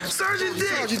Sergeant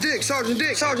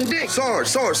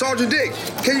Dick,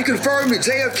 can you confirm that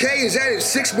JFK has added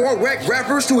 6 more whack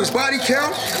rappers to his body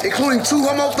count, including 2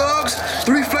 homo thugs,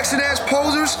 3 flexing-ass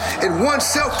posers, and 1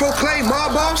 self-proclaimed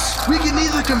mob boss? We can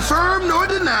neither confirm nor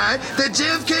deny that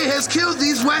JFK has killed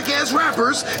these whack-ass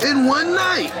rappers in one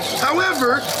night.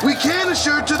 However, we can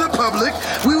assure to the public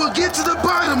we will get to the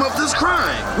bottom of this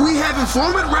crime. We have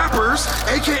informant rappers,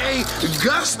 aka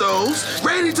Gustos,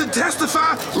 ready to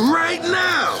testify right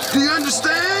now. Do you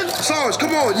understand? Sarge,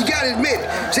 come on, you gotta admit,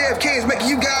 JFK is making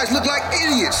you guys look like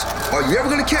idiots. Are you ever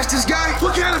gonna catch this guy?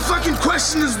 What kind of fucking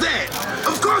question is that?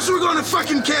 Of course we're gonna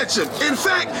fucking catch him. In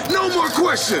fact, no more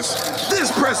questions.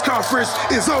 This press conference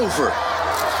is over.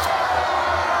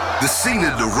 The scene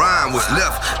of the rhyme was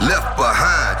left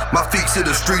behind. My feet to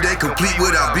the street ain't complete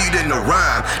without beating the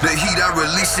rhyme. The heat I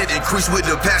release it increase with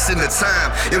the passing of time.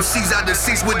 MCs out the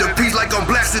seats with the piece like I'm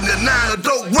blasting the 9. A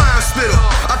dope rhyme spitter.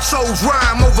 I chose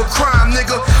rhyme over crime,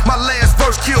 nigga. My last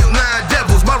verse killed 9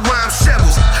 devils. My rhyme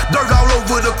shovels. Dirt all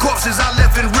over the corpses I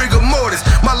left in rigor mortis.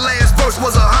 My last verse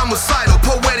was a homicidal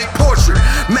poetic portrait.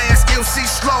 Mass MC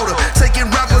slaughter. Taking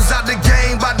rappers out the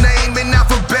game by name in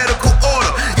alphabetical order.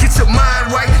 Get your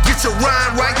mind right. Get your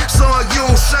rhyme right, son, you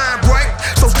don't shine bright.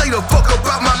 So stay the fuck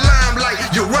about my limelight.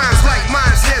 Your rhymes like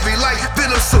mine's heavy, like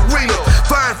Villa Serena.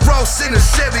 Fine frost in a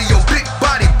Chevy, your big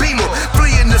body beamer.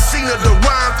 Fleeing the scene of the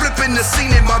rhyme, flipping the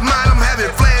scene in my mind. I'm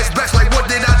having flashbacks like what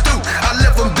did I do? I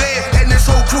left them dead and this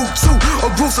whole crew too.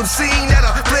 A gruesome scene that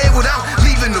I played without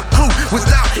leaving a clue,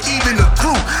 without even a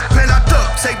clue. Man, I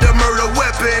ducked, take the murder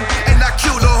weapon, and I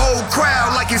killed the whole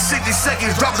crowd like in 60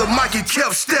 seconds. Dropped the mic and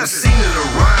kept stepping. The scene of the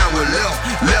rhyme was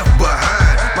left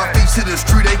behind. My feet to the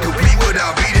street ain't complete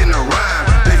without beating the rhyme.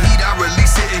 The heat I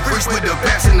release it increase with the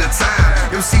passing of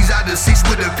time. MCs out the seats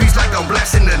with the piece like I'm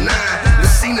blasting the 9. The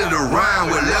scene of the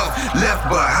rhyme was left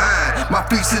behind. My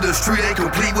feet to the street ain't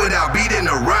complete without beating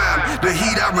the rhyme. The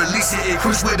heat I release it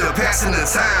increase with the passing of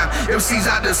time. MCs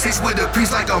out the seats with the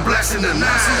piece like I'm blasting the 9.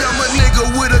 See, I'm a nigga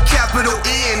with a capital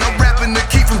N. I'm rapping to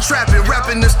keep from trapping,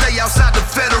 rapping to stay outside the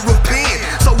federal pen.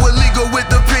 So illegal with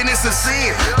the pen, it's a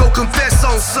sin. Go confess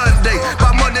on Sunday.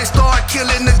 By Monday start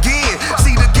killing again.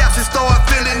 See the gaps and start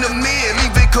filling them in.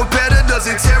 Leaving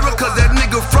competitors in terror cause that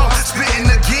nigga from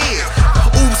spitting again.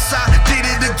 Oops, I did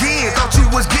it again. Thought you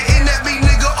was getting at me,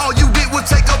 nigga. All you did was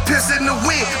take a piss in the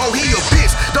wind. Oh, he a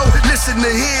bitch, don't listen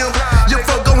to him. Your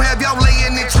folk gon' have y'all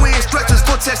laying in twin stretchers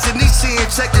for testing these chin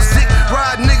checkers. Sick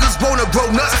ride niggas wanna grow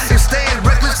nuts and stand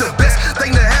reckless. The best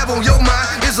thing to have on your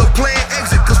mind is a planned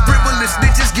exit. Cause frivolous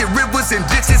bitches get rivers and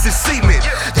ditches and cement.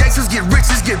 Gangsters get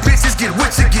riches, get bitches, get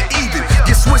rich and get even.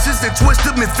 Get switches and twist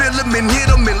them and fill them and hit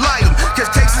them and light them.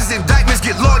 Catch cases, indictments,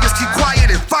 get lawyers, keep quiet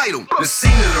and fight them. The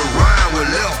scene of the rhyme was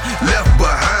left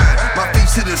behind. My feet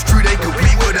to the street ain't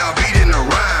complete without beating the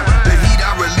rhyme. The heat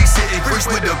I release it increase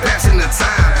with the passing of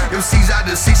time. MCs out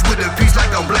the seats with the piece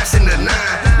like I'm blasting the 9.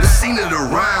 The scene of the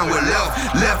rhyme was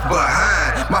left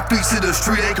behind. My feet to the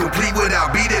street ain't complete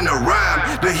without beating the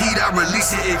rhyme. The heat I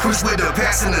release it increase with the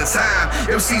passing of time.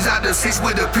 MCs out the seats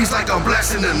with the piece like I'm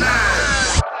blasting the 9.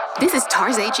 This is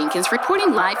Tarzay Jenkins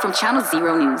reporting live from Channel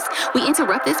Zero News. We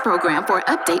interrupt this program for an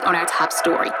update on our top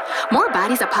story. More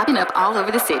bodies are popping up all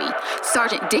over the city.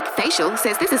 Sergeant Dick Facial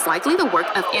says this is likely the work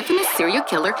of infamous serial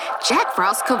killer Jack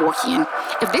Frost Kevorkian.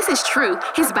 If this is true,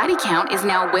 his body count is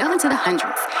now well into the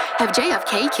hundreds. Have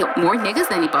JFK killed more niggas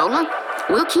than Ebola?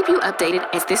 We'll keep you updated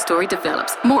as this story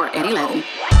develops. More at 11.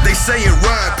 They saying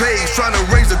rhyme page, trying to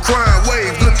raise the crime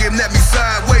wave. Looking at me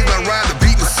sideways, I ride the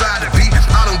beat beside the beat.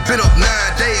 I done been up 9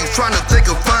 days, trying to think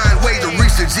of fine way to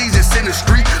reach the Jesus in the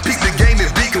street. Peep the game and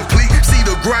be complete. See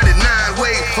the grind at 9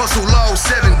 ways. Hustle long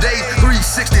 7 days,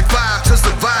 365 to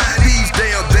survive these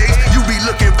damn days. You be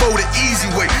looking for the easy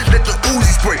way. Let the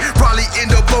Uzi spray. Probably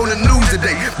end up on the news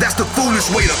today. That's the foolish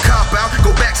way to cop out.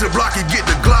 Go back to the block and get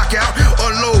the